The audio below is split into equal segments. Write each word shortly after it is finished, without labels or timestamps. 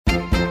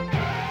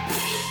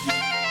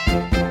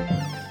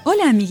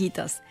Hola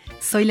amiguitos,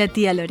 soy la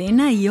tía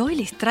Lorena y hoy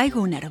les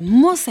traigo una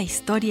hermosa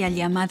historia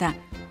llamada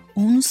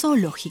Un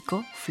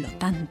zoológico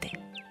flotante.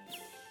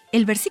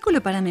 El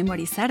versículo para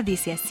memorizar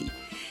dice así: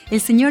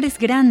 El Señor es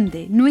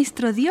grande,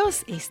 nuestro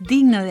Dios es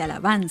digno de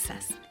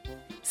alabanzas.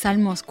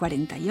 Salmos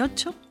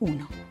 48,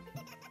 1.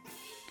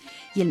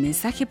 Y el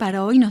mensaje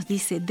para hoy nos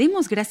dice: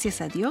 demos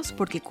gracias a Dios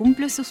porque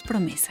cumple sus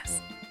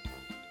promesas.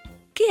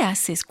 ¿Qué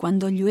haces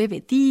cuando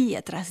llueve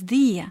día tras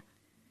día?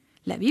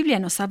 La Biblia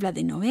nos habla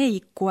de Noé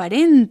y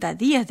 40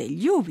 días de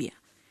lluvia.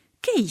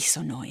 ¿Qué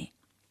hizo Noé?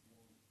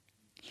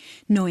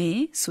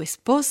 Noé, su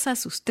esposa,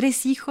 sus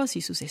 3 hijos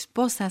y sus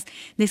esposas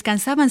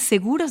descansaban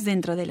seguros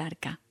dentro del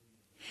arca.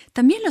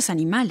 También los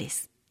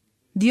animales.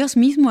 Dios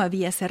mismo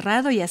había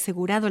cerrado y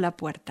asegurado la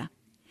puerta.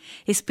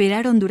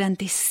 Esperaron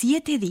durante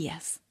 7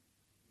 días.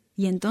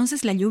 Y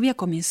entonces la lluvia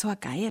comenzó a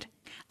caer.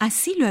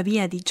 Así lo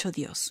había dicho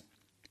Dios.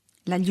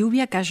 La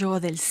lluvia cayó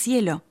del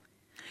cielo.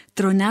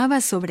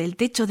 Tronaba sobre el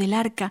techo del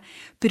arca,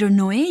 pero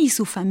Noé y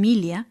su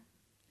familia,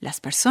 las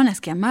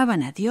personas que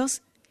amaban a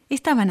Dios,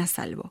 estaban a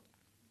salvo.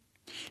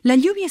 La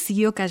lluvia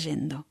siguió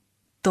cayendo,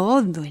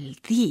 todo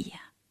el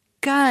día,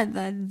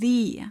 cada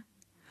día.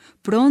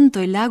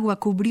 Pronto el agua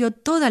cubrió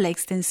toda la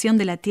extensión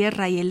de la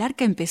tierra y el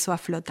arca empezó a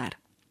flotar.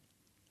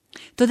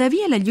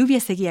 Todavía la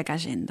lluvia seguía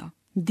cayendo,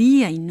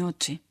 día y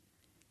noche,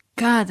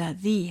 cada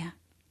día.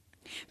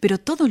 Pero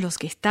todos los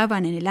que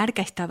estaban en el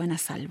arca estaban a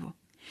salvo.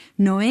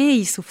 Noé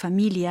y su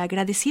familia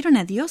agradecieron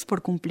a Dios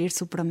por cumplir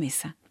su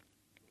promesa.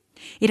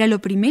 Era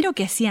lo primero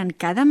que hacían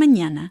cada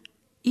mañana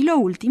y lo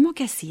último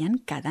que hacían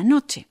cada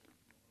noche.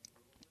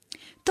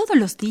 Todos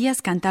los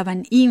días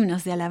cantaban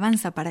himnos de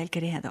alabanza para el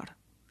Creador.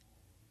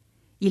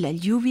 Y la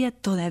lluvia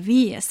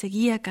todavía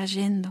seguía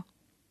cayendo.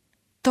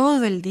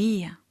 Todo el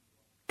día,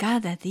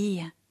 cada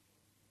día.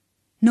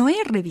 Noé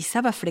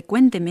revisaba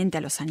frecuentemente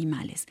a los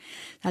animales.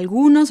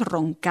 Algunos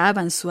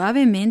roncaban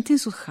suavemente en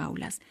sus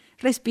jaulas,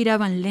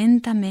 respiraban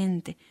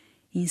lentamente,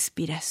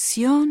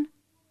 inspiración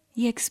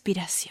y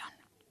expiración,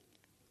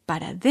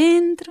 para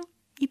adentro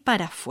y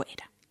para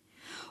afuera.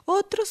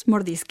 Otros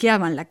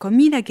mordisqueaban la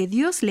comida que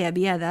Dios le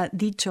había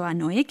dicho a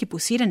Noé que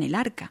pusiera en el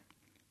arca.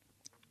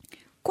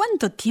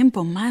 ¿Cuánto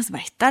tiempo más va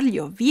a estar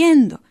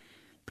lloviendo?,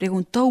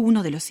 preguntó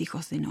uno de los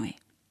hijos de Noé.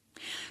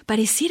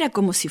 Pareciera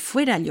como si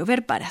fuera a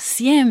llover para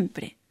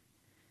siempre.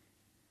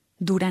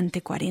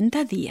 Durante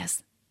 40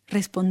 días,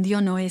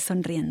 respondió Noé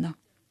sonriendo.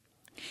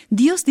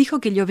 Dios dijo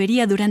que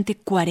llovería durante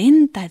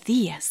 40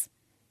 días.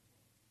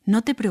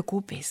 No te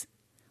preocupes,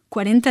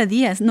 40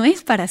 días no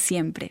es para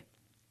siempre.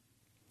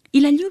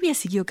 Y la lluvia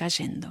siguió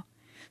cayendo,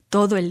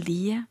 todo el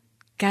día,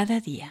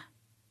 cada día.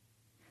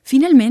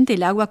 Finalmente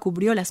el agua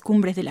cubrió las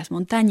cumbres de las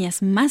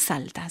montañas más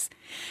altas.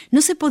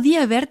 No se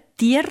podía ver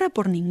tierra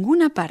por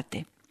ninguna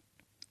parte.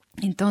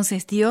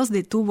 Entonces Dios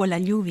detuvo la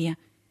lluvia.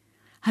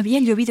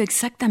 Había llovido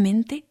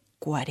exactamente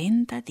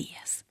 40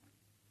 días.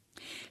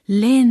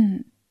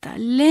 Lentamente,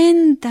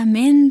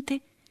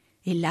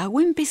 el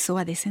agua empezó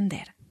a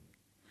descender.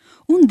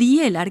 Un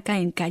día el arca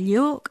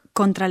encalló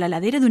contra la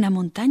ladera de una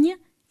montaña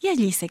y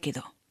allí se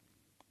quedó.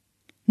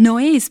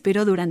 Noé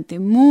esperó durante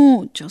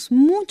muchos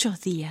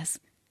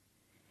días.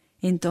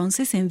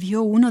 Entonces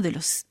envió uno de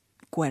los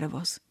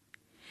cuervos.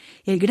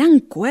 El gran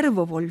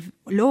cuervo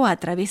voló a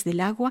través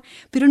del agua,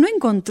 pero no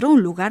encontró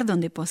un lugar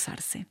donde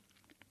posarse.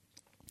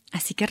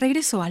 Así que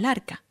regresó al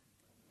arca.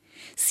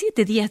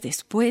 7 días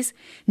después,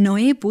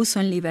 Noé puso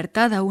en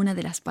libertad a una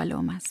de las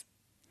palomas.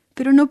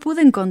 Pero no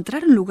pudo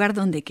encontrar un lugar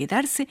donde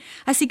quedarse,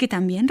 así que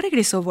también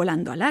regresó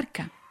volando al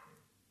arca.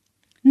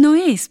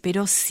 Noé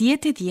esperó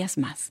 7 días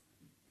más.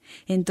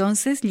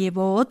 Entonces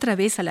llevó otra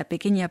vez a la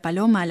pequeña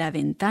paloma a la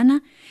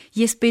ventana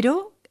y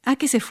esperó a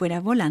que se fuera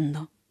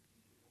volando.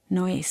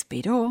 Noé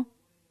esperó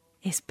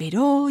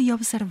y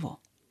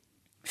observó.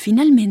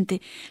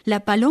 Finalmente,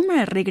 la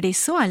paloma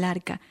regresó al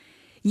arca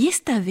y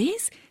esta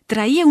vez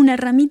traía una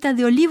ramita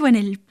de olivo en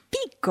el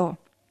pico.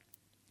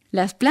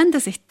 «Las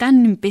plantas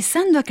están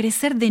empezando a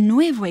crecer de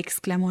nuevo»,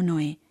 exclamó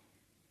Noé.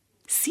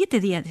 7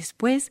 días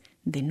después,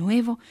 de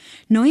nuevo,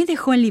 Noé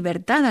dejó en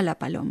libertad a la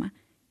paloma.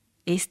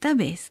 Esta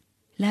vez,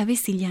 la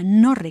avecilla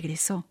no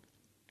regresó.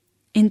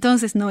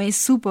 Entonces Noé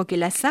supo que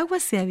las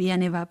aguas se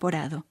habían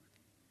evaporado.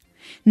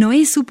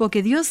 Noé supo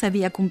que Dios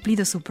había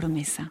cumplido su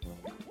promesa.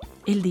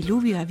 El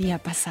diluvio había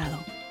pasado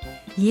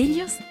y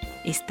ellos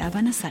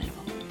estaban a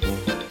salvo.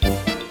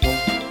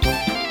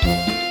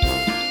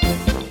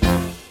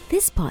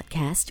 This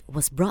podcast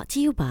was brought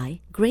to you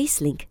by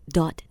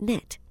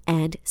Gracelink.net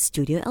and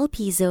Studio El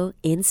Piso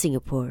in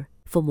Singapore.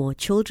 For more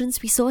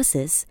children's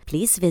resources,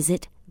 please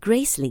visit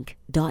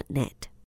Gracelink.net.